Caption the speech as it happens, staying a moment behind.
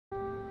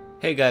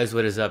Hey guys,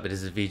 what is up? It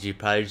is VG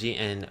Prodigy,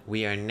 and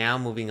we are now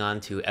moving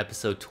on to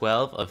episode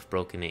 12 of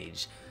Broken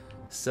Age.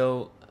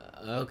 So,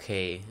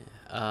 okay,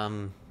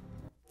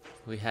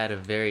 we had a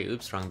very,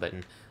 oops, wrong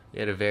button. We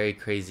had a very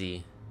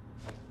crazy,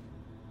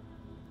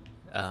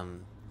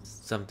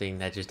 something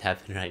that just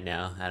happened right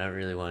now. I don't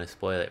really want to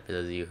spoil it for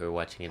those of you who are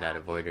watching it out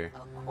of order.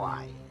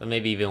 But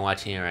maybe even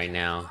watching it right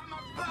now.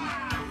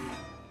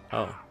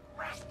 Oh.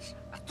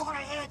 I thought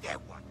I had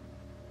that one.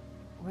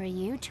 Were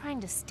you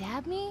trying to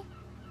stab me?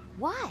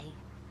 Why?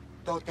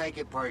 Don't take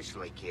it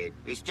personally, kid.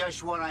 It's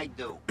just what I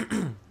do.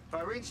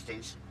 For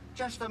instance,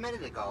 just a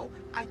minute ago,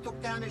 I took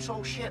down this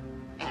whole ship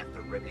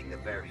after ripping the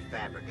very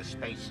fabric of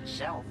space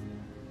itself.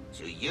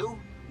 To you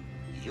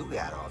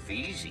got off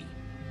easy.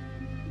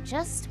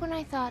 Just when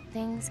I thought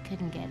things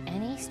couldn't get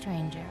any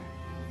stranger.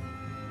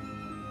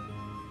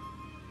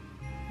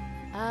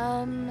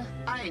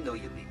 I knew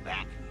you'd be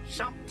back.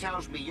 Something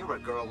tells me you're a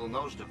girl who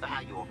knows the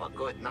value of a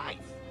good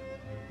knife.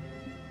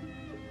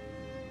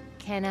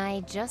 Can I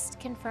just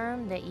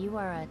confirm that you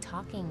are a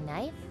talking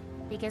knife?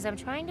 Because I'm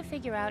trying to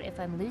figure out if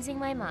I'm losing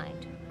my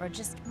mind or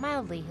just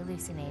mildly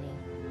hallucinating.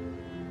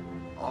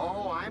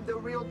 Oh, I'm the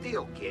real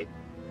deal, kid.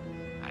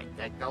 A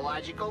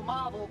technological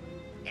marvel.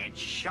 And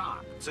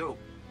sharp, too.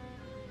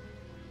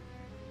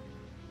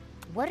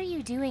 What are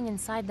you doing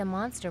inside the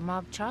monster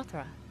Mog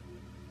Chothra?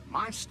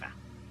 Monster?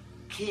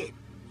 Kid,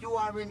 you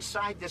are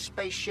inside the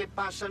spaceship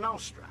Bassa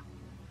Nostra.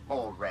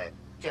 Or,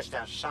 just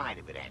outside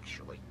of it,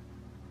 actually.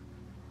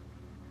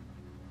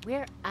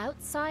 We're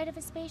outside of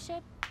a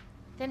spaceship?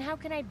 Then how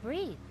can I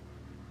breathe?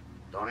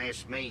 Don't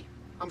ask me.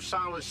 I'm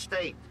solid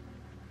state.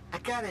 I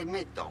gotta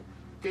admit, though,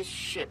 this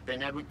ship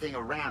and everything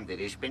around it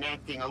has been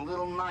acting a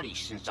little nutty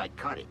since I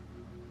cut it.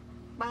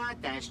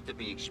 But that's to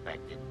be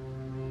expected.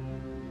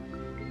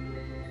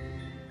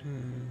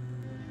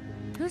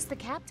 Who's the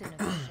captain of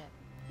the ship?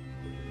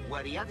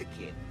 Well, the other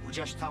kid who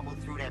just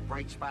tumbled through that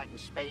bright spot in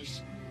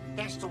space,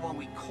 that's the one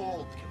we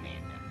called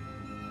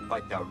Commander.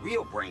 But the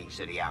real brains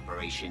of the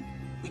operation,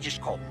 we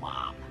just call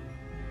Mom.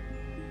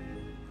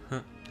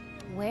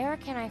 Where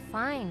can I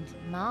find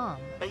Mom?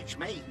 Beats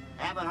me.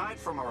 Haven't heard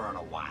from her in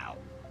a while.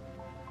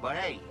 But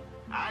hey,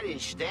 I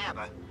didn't stab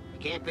her. You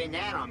can't pin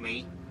that on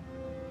me.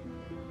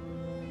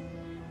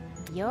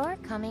 You're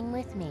coming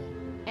with me.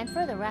 And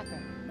for the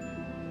record,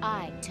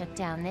 I took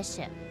down this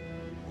ship.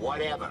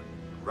 Whatever.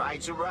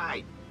 Ride's a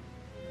ride.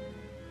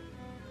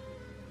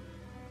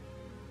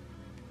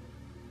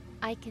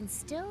 I can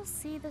still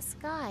see the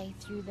sky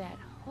through that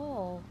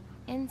hole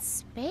in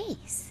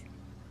space.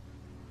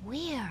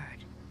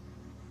 Weird.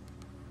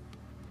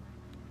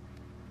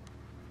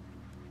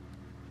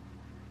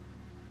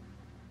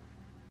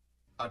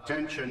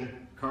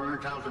 Attention,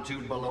 current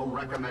altitude below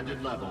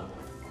recommended level.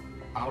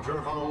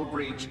 Outer hull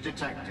breach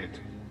detected.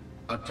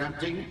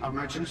 Attempting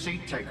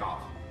emergency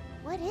takeoff.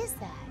 What is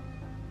that?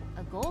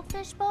 A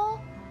goldfish bowl?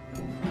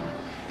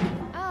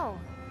 Oh.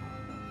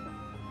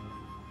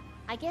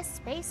 I guess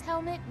space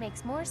helmet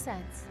makes more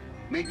sense.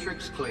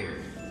 Matrix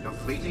cleared.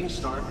 Completing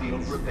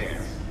starfield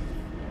repair.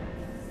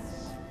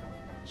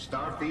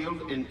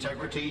 Starfield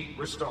integrity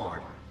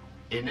restored.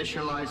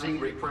 Initializing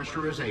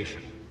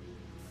repressurization.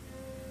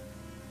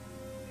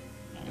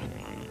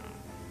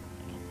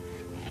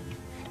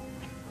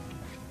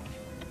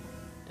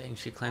 Dang,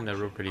 she climbed that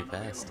rope pretty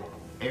fast.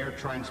 Air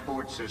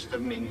transport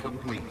system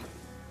incomplete.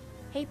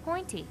 Hey,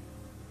 Pointy.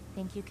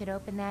 Think you could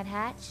open that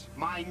hatch?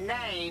 My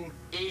name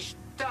is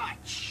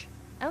Dutch.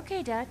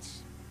 Okay, Dutch.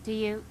 Do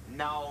you...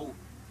 No.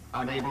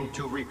 Unable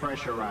to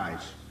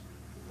repressurize.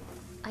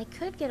 I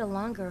could get a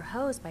longer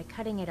hose by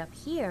cutting it up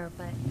here,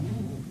 but...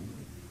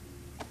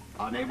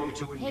 Unable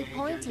to Hey, engage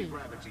Pointy.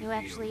 anti-gravity You field.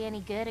 actually any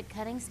good at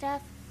cutting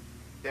stuff?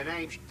 The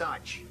name's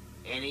Dutch.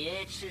 And the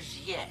answer's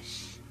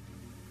yes.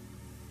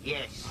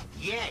 Yes,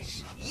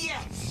 yes,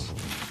 yes!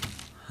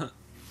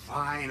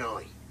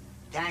 Finally.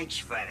 Thanks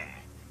for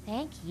that.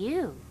 Thank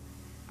you.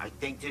 I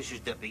think this is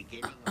the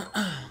beginning of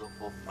a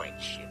beautiful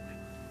friendship.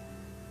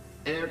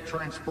 Air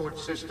transport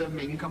system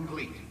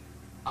incomplete.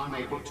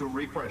 Unable to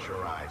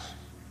repressurize.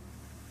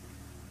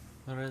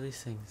 What are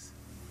these things?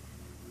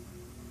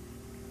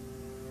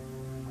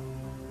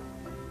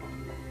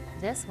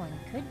 This one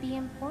could be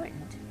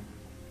important.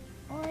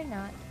 Or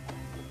not.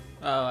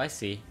 Oh, I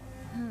see.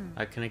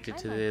 I connected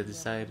to I might the be other able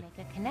side. to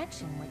make a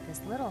connection with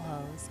this little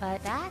hose,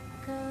 but that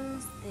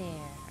goes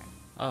there.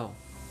 Oh,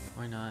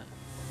 why not?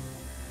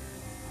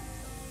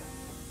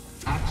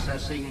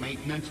 Accessing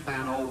maintenance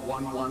panel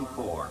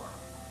 114.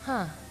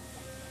 Huh.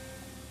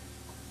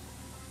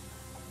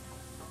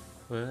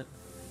 What?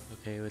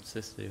 Okay, what's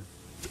this do?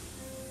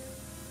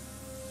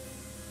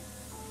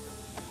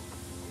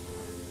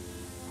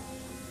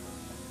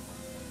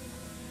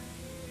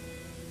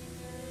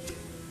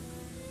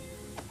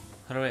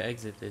 How do I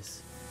exit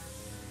this?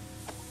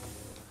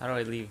 How do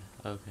I leave?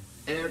 Okay.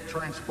 Air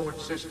transport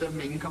system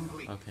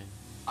incomplete. Okay.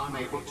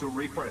 Unable to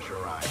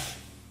repressurize.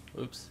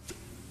 Oops.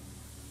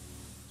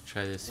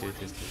 Try this, see what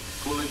this does.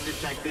 Fluid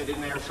detected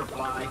in air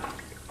supply.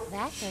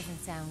 That doesn't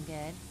sound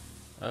good.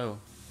 Oh.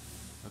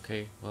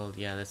 Okay, well,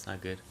 yeah, that's not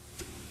good.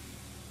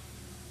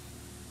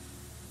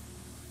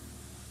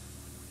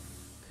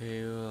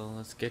 Okay, well,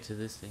 let's get to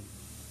this thing.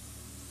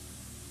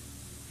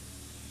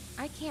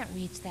 I can't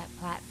reach that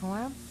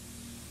platform.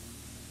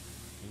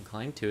 You can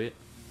climb to it.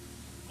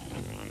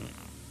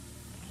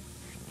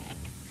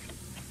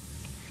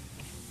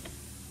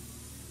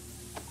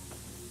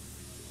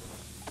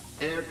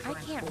 I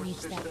can't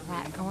reach that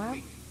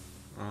platform.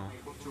 Oh.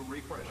 Able to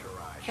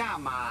repressurize.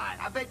 Come on,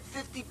 I bet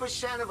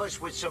 50% of us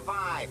would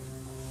survive.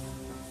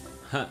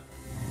 Huh.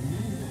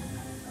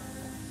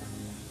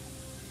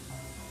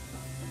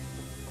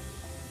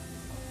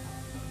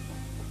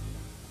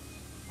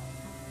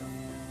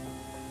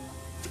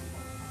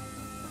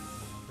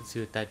 Let's see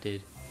what that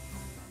did.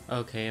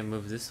 Okay, I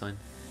moved this one.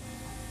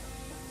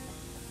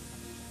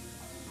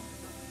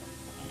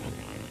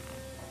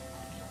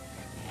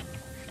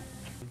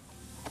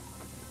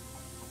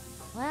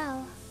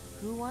 Well,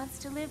 who wants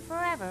to live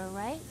forever,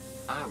 right?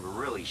 I'm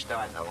really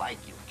starting to like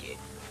you, kid.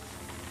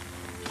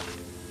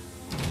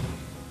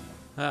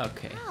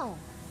 Okay. Ow!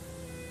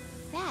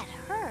 That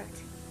hurt.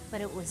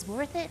 But it was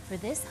worth it for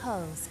this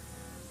hose.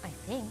 I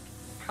think.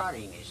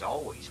 Cutting is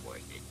always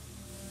worth it.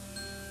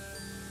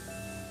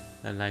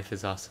 That knife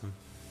is awesome.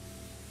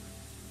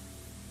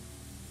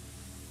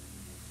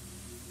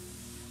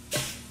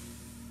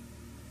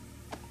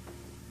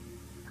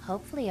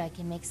 Hopefully I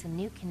can make some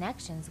new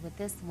connections with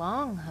this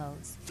long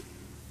hose.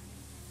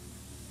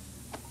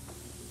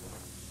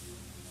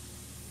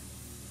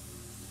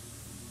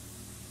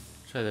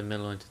 Try the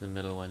middle one to the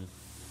middle one.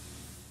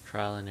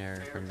 Trial and error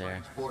Air from there.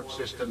 transport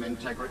system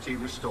integrity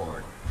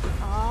restored.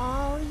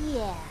 Oh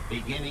yeah.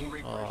 Beginning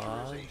Oh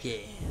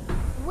repressurization.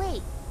 yeah.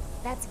 Wait,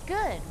 that's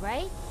good,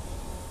 right?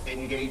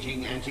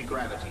 Engaging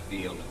anti-gravity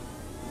field.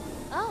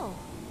 Oh,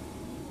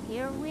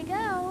 here we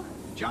go.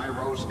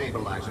 Gyro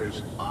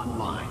stabilizers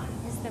online.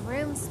 Is the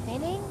room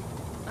spinning?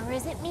 Or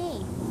is it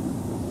me?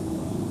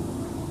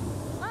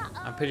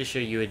 I'm pretty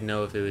sure you would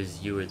know if it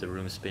was you or the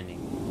room spinning.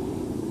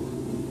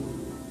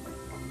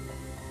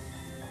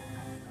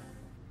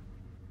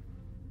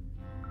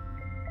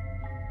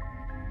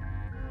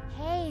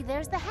 Hey,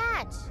 there's the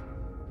hatch.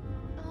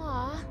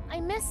 Aw, I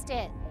missed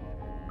it.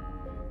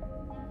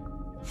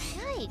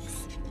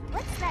 Yikes.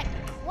 What's that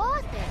claw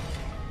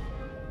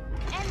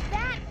thing? And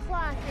that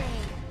claw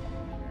thing.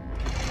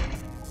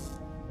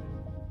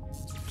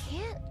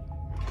 Can't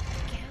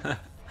get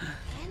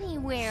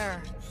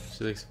anywhere.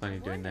 She looks funny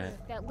doing Wonder that.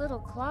 if that little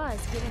claw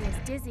is getting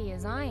as dizzy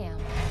as I am.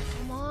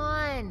 Come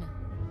on.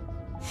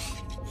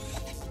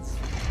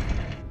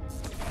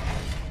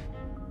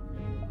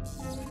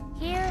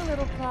 Here,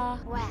 little claw.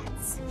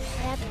 Rats.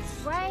 That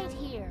is right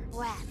here.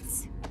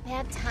 Rats.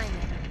 Bad timing.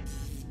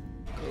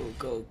 Go,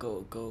 go,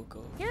 go, go,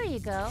 go. Here you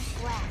go.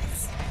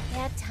 Rats.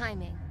 Bad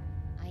timing.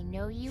 I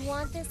know you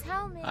want this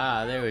helmet.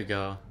 Ah, there we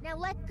go. Now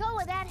let go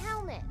of that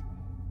helmet.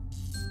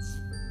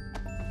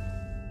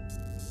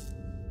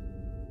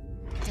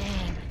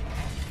 Dang.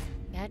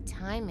 Bad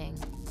timing.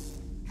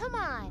 Come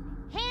on.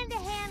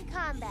 Hand-to-hand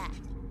combat.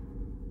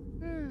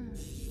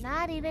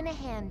 Not even a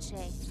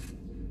handshake.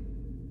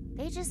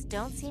 They just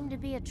don't seem to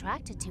be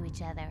attracted to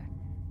each other.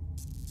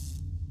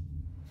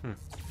 Let's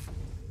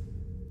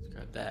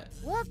grab that.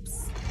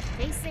 Whoops.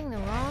 Facing the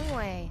wrong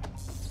way.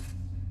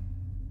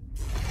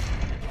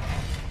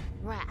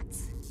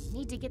 Rats.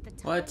 Need to get the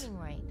What? timing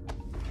right.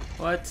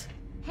 What?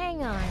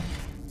 Hang on.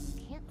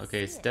 Can't Okay,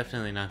 see it's it.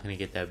 definitely not gonna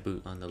get that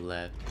boot on the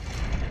left.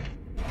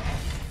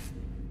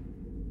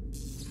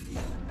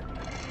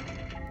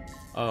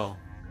 Oh,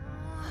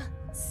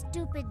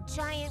 Stupid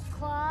giant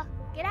claw.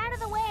 Get out of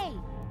the way.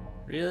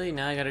 really?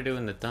 Now I gotta do it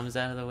when the thumb's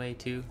out of the way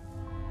too?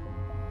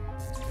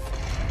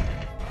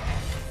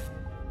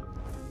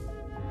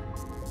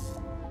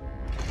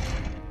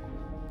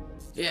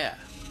 Yeah.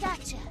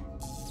 Gotcha.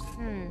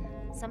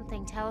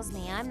 Something tells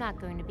me I'm not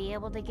going to be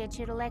able to get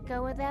you to let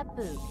go of that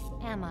boot,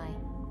 am I?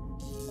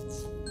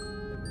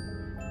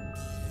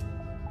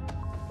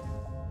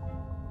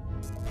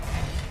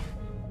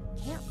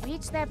 Can't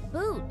reach that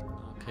boot.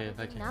 Okay, if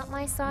I can. Not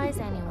my size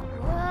anyway.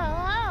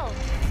 Whoa!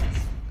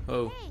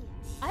 Oh, Hey,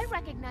 I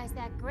recognize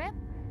that grip.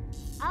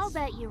 I'll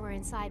bet you were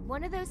inside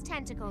one of those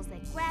tentacles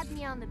that grabbed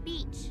me on the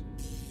beach.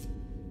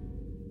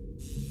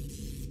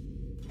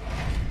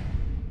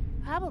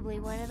 Probably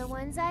one of the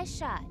ones I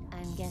shot,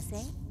 I'm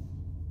guessing.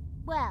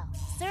 Well,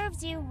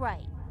 serves you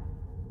right.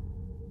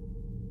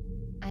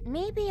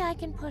 Maybe I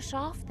can push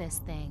off this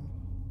thing.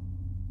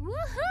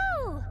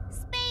 Woohoo!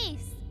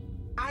 Space!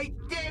 I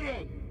did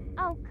it!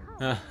 Oh,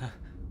 come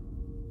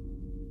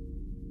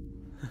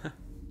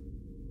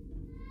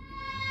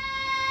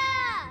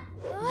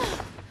Ugh.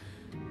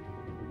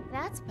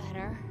 That's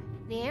better.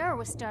 The air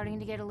was starting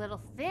to get a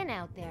little thin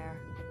out there.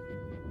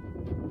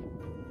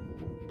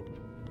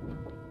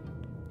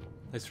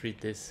 let's read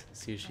this.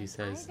 See what she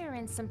says. Either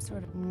in some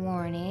sort of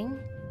warning,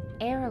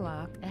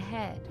 airlock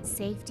ahead,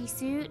 safety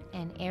suit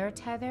and air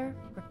tether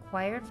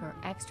required for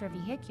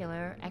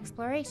extravehicular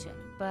exploration.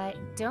 But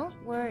don't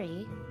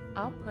worry,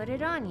 I'll put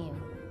it on you,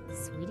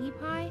 sweetie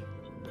pie.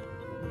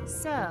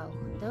 So,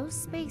 those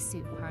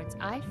spacesuit parts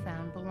I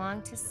found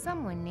belong to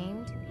someone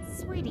named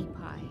Sweetie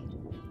Pie.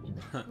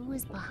 But who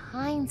is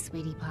behind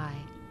Sweetie Pie?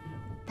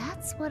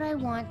 That's what I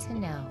want to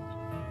know.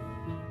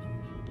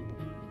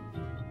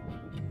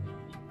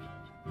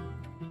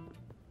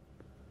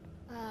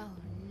 Oh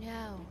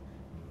no,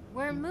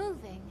 we're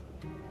moving.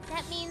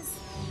 That means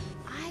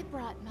I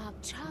brought Mog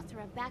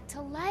Chothra back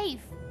to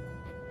life.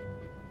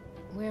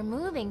 We're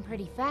moving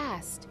pretty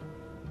fast.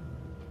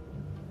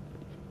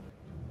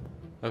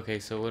 Okay,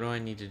 so what do I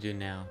need to do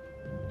now?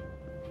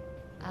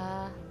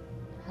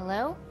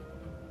 Hello?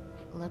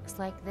 Looks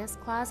like this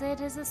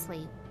closet is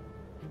asleep.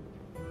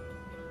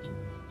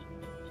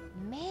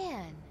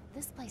 Man,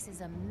 this place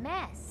is a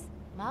mess.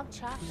 Mog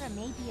Chothra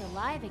may be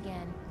alive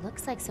again.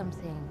 Looks like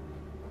something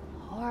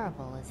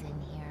horrible is in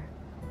here.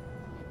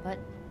 But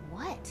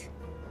what?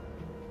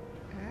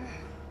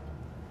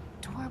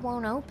 Door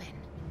won't open.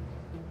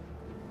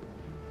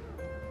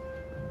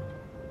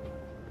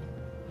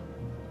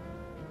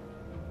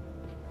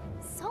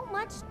 So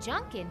much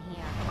junk in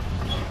here.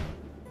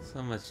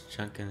 So much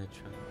junk in the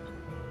trunk.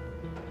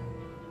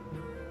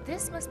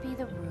 This must be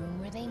the room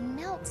where they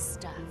melt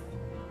stuff.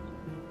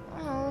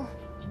 Oh,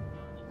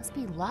 must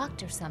be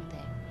locked or something.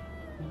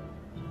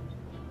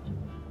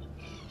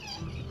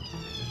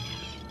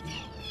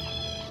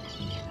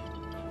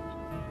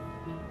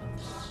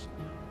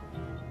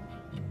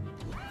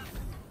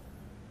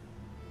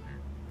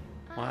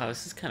 Wow,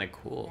 this is kind of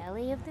cool.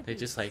 Belly of the They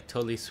just beast. like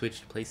totally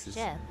switched places.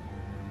 Ship.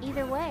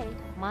 Either way,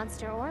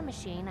 monster or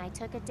machine, I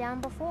took it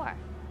down before.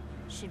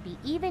 Should be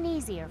even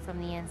easier from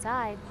the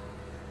inside.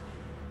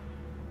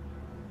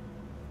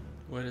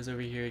 What is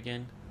over here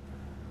again?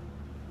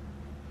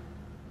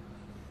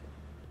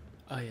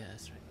 Oh yeah,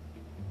 that's right.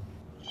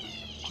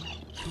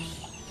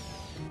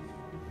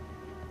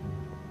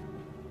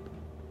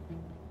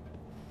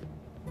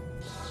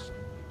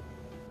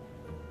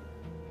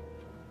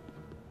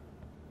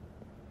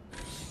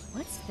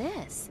 What's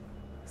this?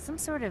 Some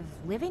sort of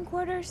living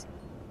quarters?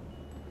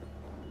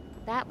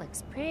 That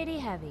looks pretty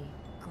heavy.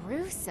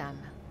 Gruesome.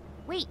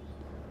 Wait,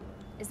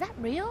 is that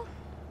real?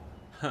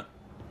 Huh.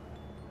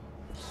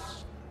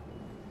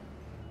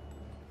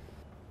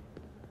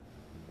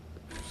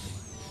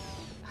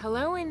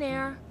 Hello in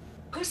there.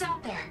 Who's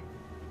out there?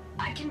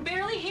 I can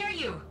barely hear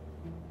you.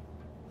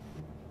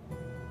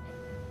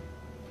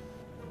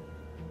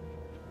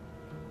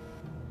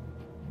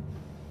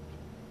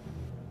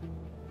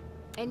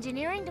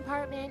 Engineering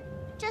department.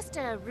 Just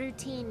a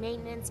routine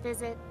maintenance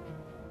visit.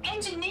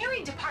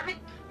 Engineering department?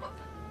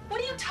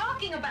 What are you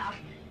talking about?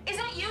 Is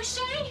that you,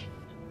 Shay?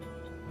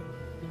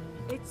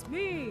 It's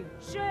me,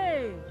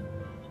 Shay.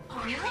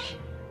 Oh, really?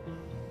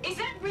 Is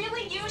that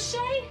really you,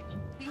 Shay?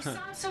 You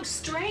sound so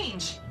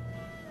strange.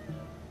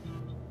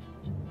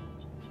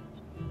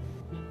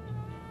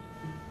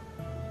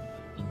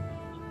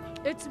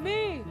 It's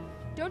me!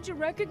 Don't you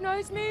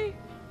recognize me?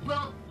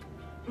 Well,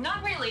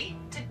 not really,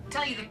 to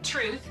tell you the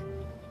truth.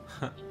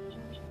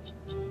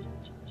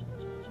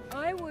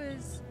 I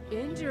was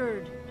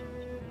injured.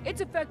 It's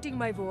affecting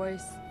my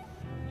voice.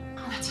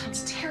 Oh, that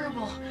sounds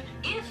terrible.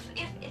 If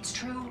it's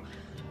true,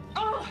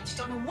 oh, I just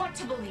don't know what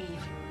to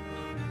believe.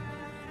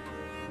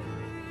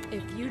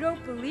 If you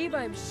don't believe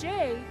I'm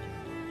Shay,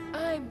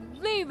 I'm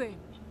leaving.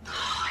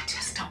 Oh, I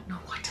just don't know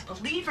what to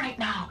believe right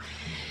now.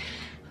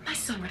 My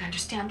son would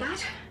understand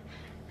that.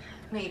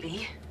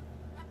 Maybe.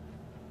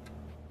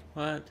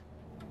 What?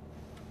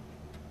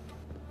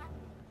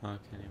 Okay,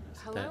 I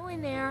missed Hello that.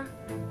 in there.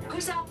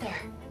 Who's out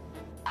there?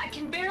 I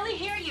can barely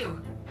hear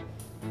you.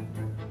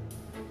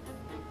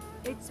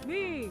 It's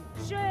me,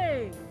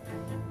 Shay.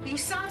 You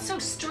sound so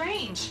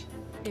strange.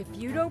 If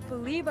you don't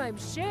believe I'm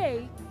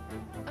Shay,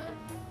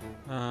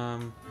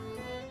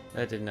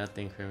 That did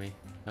nothing for me.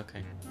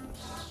 Okay.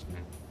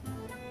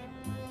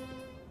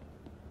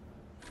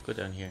 Go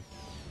down here.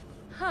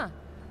 Huh.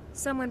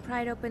 Someone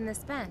pried open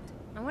this vent.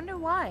 I wonder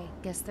why.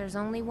 Guess there's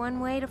only one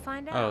way to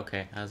find out. Oh,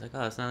 okay. I was like,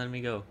 oh, it's not letting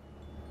me go.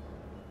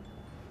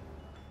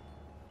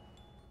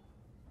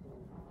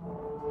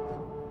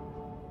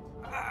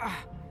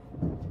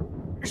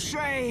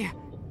 Shay,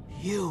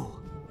 you.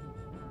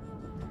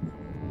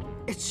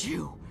 It's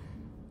you.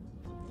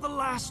 The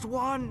last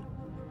one.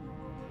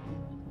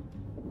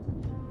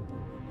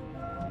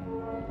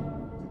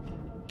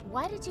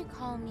 Why did you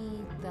call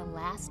me the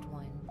last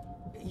one?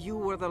 You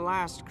were the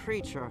last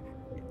creature,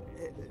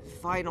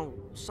 final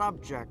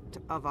subject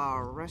of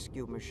our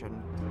rescue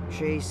mission.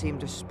 Shay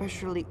seemed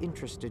especially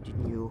interested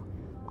in you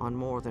on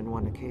more than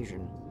one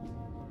occasion.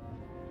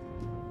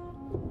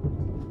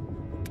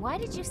 Why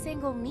did you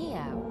single me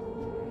out?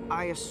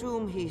 I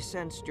assume he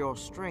sensed your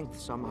strength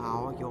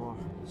somehow, your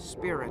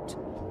spirit.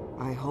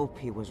 I hope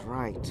he was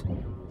right.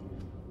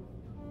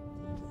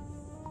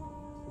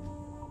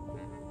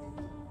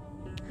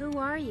 Who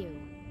are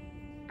you?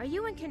 Are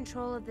you in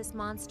control of this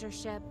monster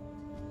ship?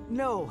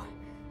 No,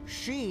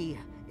 she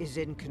is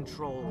in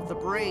control. The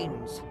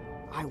brains.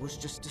 I was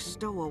just a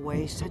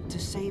stowaway sent to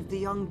save the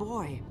young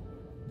boy.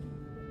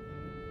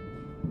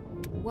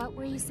 What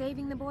were you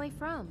saving the boy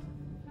from?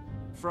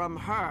 From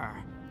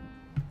her.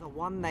 The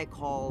one they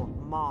call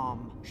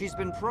Mom. She's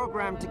been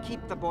programmed to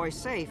keep the boy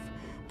safe,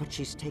 but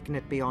she's taken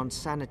it beyond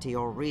sanity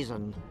or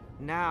reason.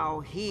 Now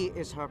he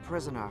is her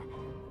prisoner.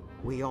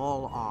 We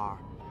all are.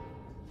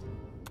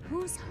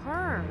 Who's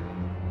her?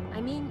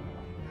 I mean,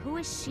 who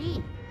is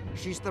she?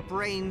 She's the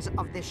brains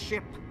of this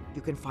ship.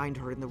 You can find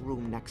her in the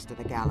room next to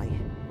the galley.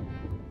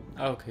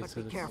 Okay, But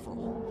so be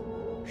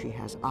careful. She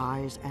has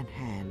eyes and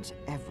hands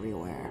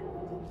everywhere.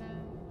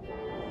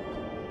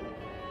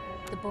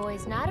 The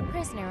boy's not a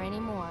prisoner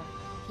anymore.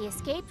 He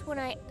escaped when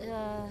I,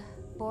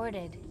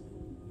 boarded.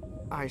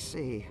 I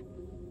see.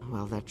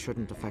 Well, that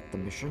shouldn't affect the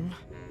mission.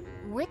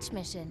 Which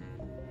mission?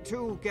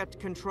 To get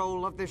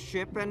control of this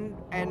ship and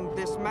end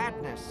this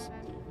madness.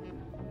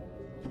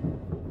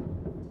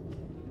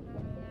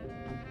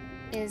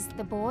 Is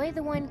the boy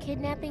the one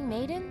kidnapping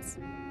maidens?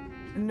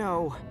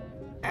 No.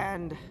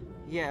 And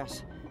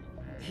yes,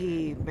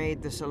 he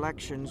made the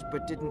selections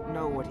but didn't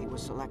know what he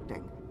was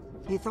selecting.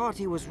 He thought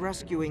he was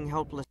rescuing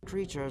helpless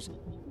creatures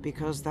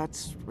because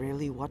that's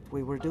really what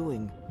we were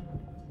doing.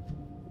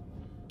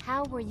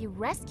 How were you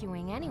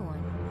rescuing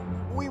anyone?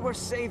 We were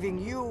saving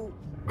you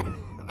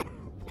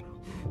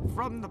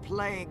from the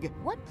plague.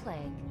 What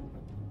plague?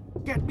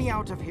 Get me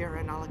out of here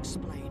and I'll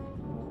explain.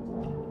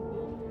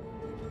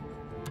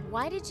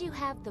 Why did you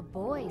have the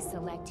boy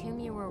select whom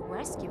you were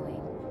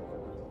rescuing?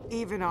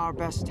 Even our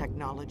best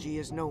technology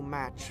is no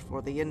match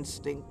for the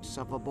instincts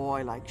of a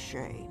boy like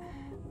Shay,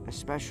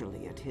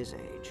 especially at his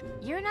age.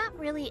 You're not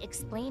really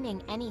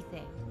explaining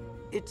anything.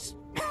 It's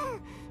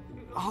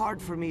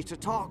hard for me to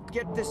talk.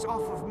 Get this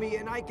off of me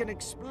and I can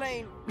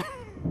explain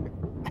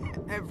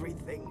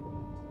everything.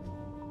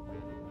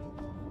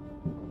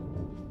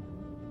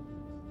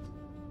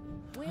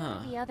 Where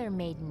are the other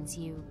maidens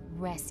you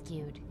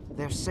rescued?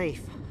 They're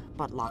safe,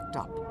 but locked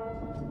up.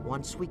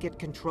 Once we get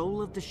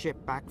control of the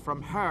ship back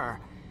from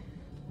her,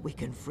 we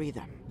can free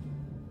them.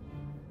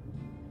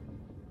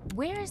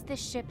 Where is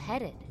this ship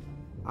headed?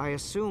 I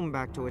assume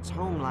back to its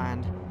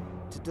homeland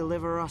to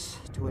deliver us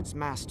to its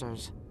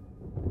masters.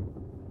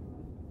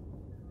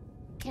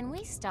 Can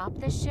we stop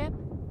this ship?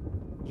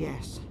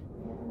 Yes,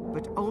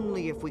 but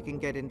only if we can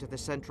get into the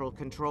central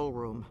control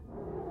room.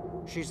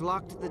 She's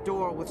locked the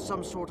door with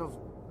some sort of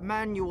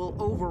manual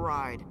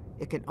override.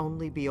 It can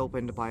only be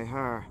opened by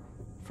her,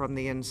 from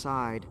the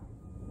inside.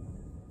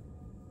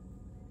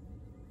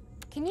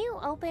 Can you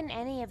open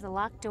any of the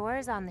locked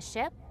doors on the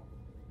ship?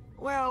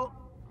 Well,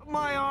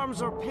 my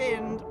arms are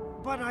pinned,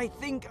 but I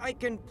think I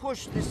can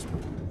push this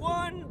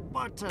one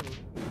button.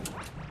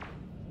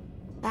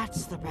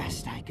 That's the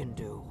best I can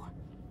do.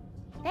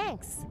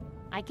 Thanks.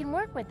 I can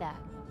work with that.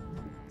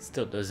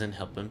 still doesn't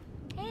help him.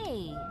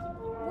 Hey,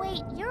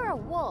 wait, you're a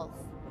wolf.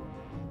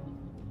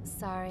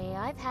 Sorry,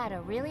 I've had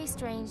a really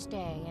strange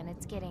day, and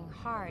it's getting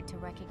hard to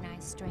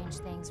recognize strange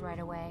things right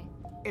away.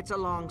 It's a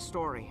long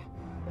story,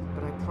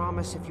 but I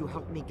promise if you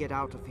help me get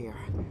out of here,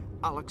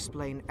 I'll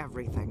explain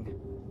everything.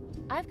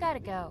 I've gotta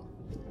go.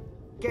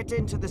 Get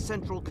into the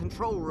central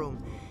control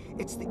room.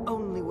 It's the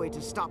only way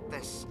to stop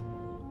this.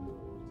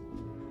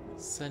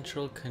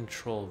 Central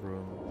control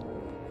room.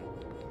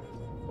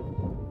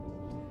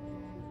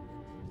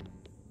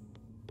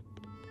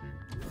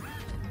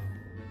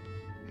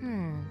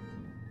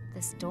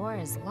 This door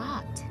is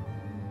locked.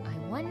 I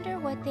wonder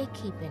what they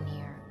keep in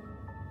here.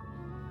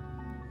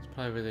 It's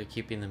probably where they're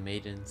keeping the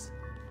maidens,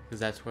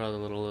 because that's where all the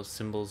little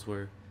symbols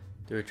were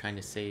they were trying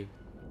to save.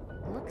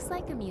 Looks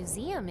like a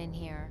museum in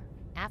here,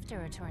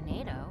 after a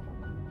tornado.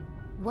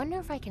 Wonder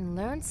if I can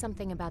learn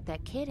something about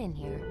that kid in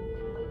here.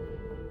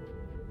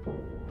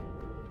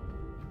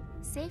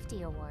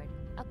 Safety Award,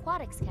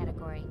 Aquatics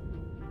category.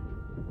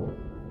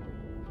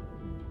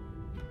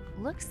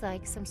 Looks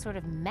like some sort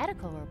of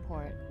medical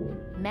report.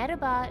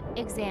 Metabot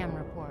exam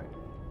report.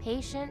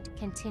 Patient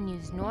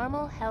continues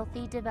normal,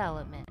 healthy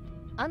development.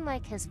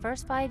 Unlike his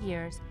first 5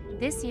 years,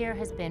 this year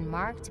has been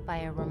marked by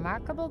a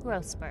remarkable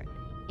growth spurt.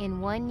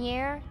 In 1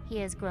 year, he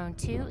has grown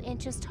 2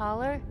 inches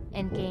taller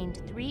and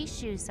gained 3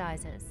 shoe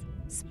sizes.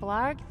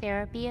 Splarg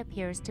therapy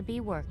appears to be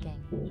working.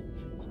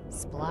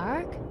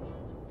 Splarg?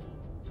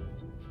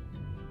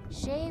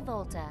 Shea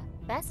Volta,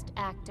 Best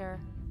Actor,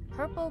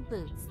 Purple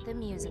Boots, the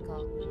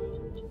musical.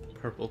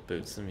 Purple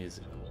Boots, the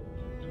music.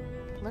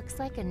 Looks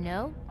like a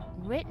note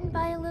written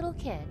by a little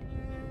kid.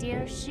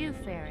 Dear Shoe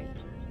Fairy,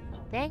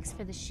 thanks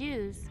for the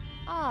shoes.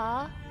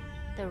 Aw,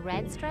 the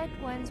red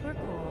striped ones were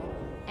cool,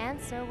 and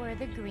so were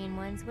the green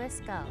ones with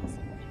skulls.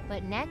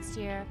 But next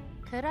year,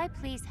 could I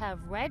please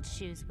have red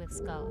shoes with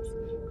skulls?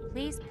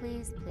 Please,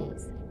 please,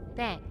 please.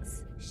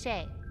 Thanks,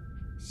 Shay.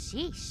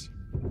 Sheesh,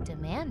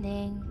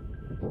 demanding.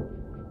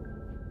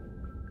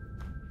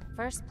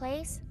 First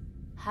place,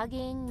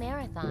 Hugging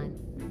Marathon.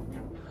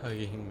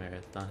 Hugging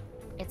Marathon.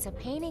 It's a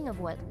painting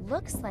of what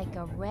looks like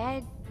a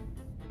red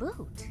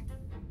boot.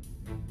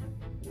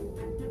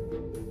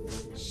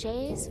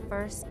 Shay's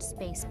first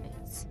space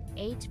boots,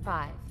 age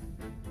 5.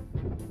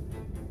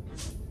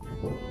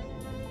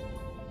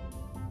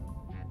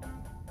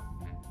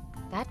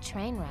 That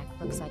train wreck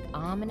looks like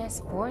ominous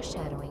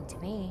foreshadowing to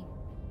me.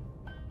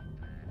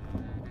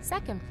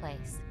 Second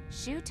place,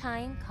 shoe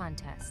tying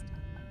contest.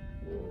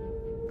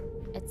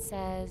 It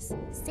says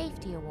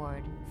Safety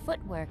Award,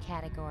 Footwear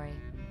category.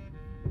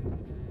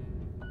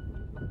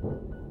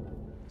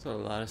 So a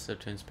lot of stuff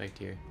to inspect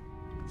here.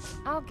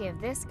 I'll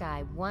give this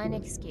guy one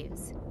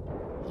excuse.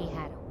 He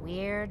had a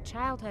weird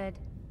childhood.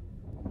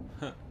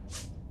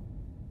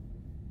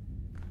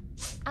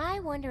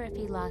 I wonder if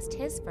he lost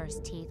his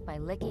first teeth by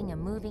licking a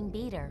moving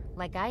beater,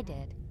 like I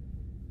did.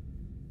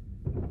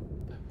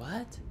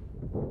 What?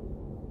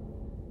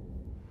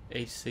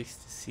 Age 6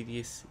 to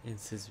CDs and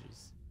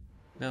scissors.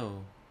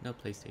 No, no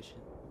PlayStation.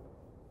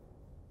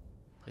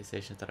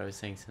 PlayStation thought I was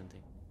saying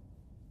something.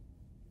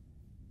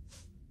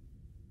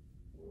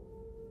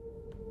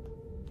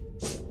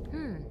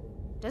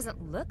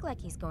 Doesn't look like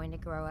he's going to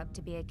grow up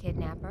to be a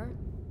kidnapper.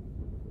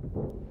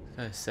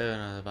 Got a 7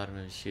 on the bottom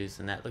of his shoes,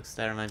 and that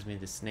reminds me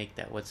of the snake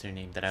that what's her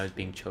name that I was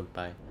being choked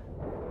by.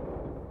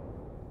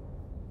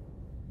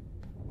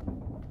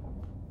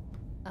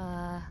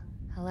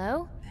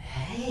 Hello?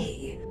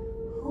 Hey,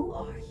 who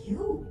are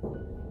you?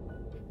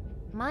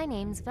 My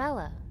name's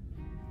Vella.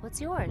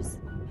 What's yours?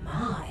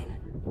 Mine?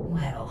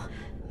 Well,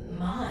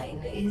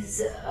 mine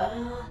is,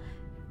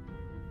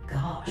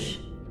 gosh,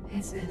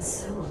 it's been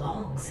so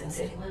long since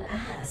anyone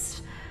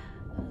asked.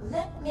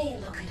 Let me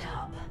look it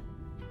up.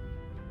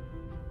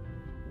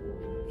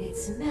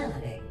 It's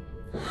Melanie.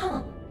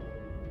 Huh.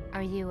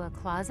 Are you a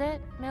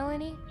closet,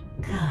 Melanie?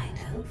 Kind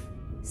of.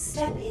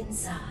 Step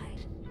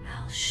inside.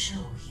 I'll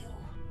show you.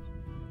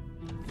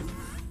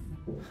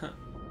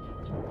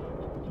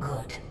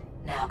 Good.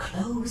 Now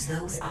close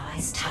those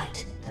eyes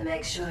tight to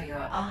make sure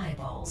your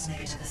eyeballs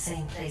make it to the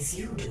same place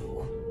you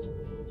do.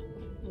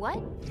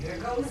 What? Here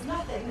goes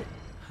nothing.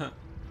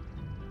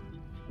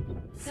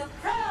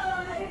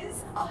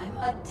 Surprise! I'm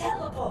a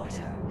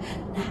teleporter.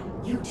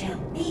 Now you tell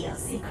me a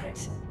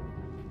secret.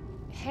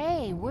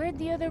 Hey, where'd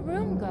the other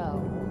room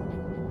go?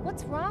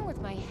 What's wrong with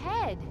my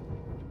head?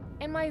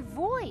 And my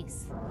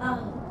voice?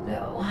 Oh,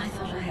 no, I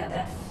thought I had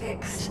that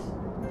fixed.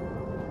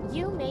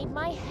 You made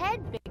my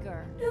head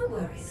bigger. Don't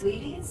worry,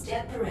 sweetie, it's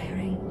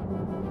temporary.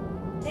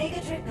 Take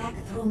a trip back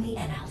through me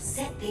and I'll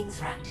set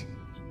things right.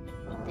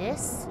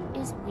 This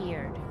is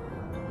weird.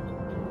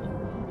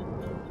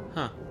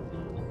 Huh.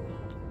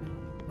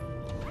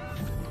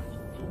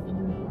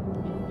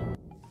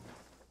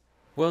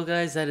 Well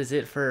guys, that is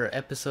it for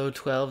episode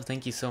 12.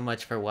 Thank you so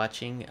much for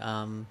watching.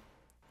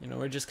 You know,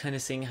 we're just kind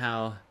of seeing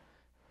how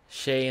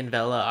Shay and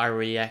Vella are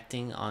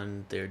reacting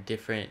on their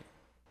different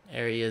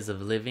areas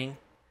of living.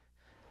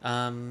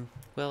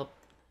 Well,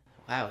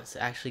 wow, it's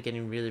actually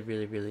getting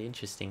really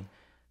interesting.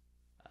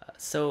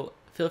 So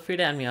feel free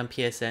to add me on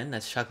PSN.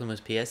 That's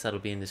chocolatemoosePS. That'll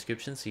be in the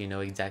description so you know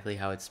exactly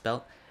how it's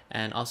spelled.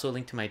 And also a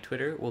link to my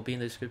Twitter will be in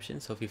the description.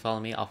 So if you follow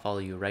me, I'll follow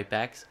you right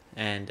back.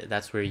 And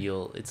that's where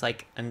it's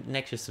like an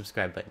extra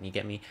subscribe button, you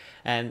get me?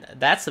 And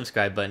that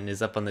subscribe button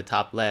is up on the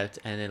top left,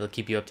 and it'll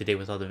keep you up to date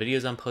with all the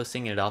videos I'm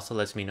posting. And it also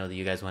lets me know that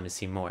you guys want to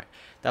see more.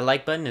 That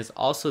like button is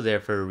also there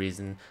for a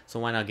reason, so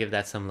why not give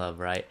that some love,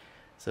 right?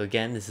 So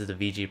again, this is the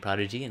VG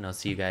Prodigy, and I'll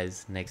see you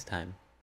guys next time.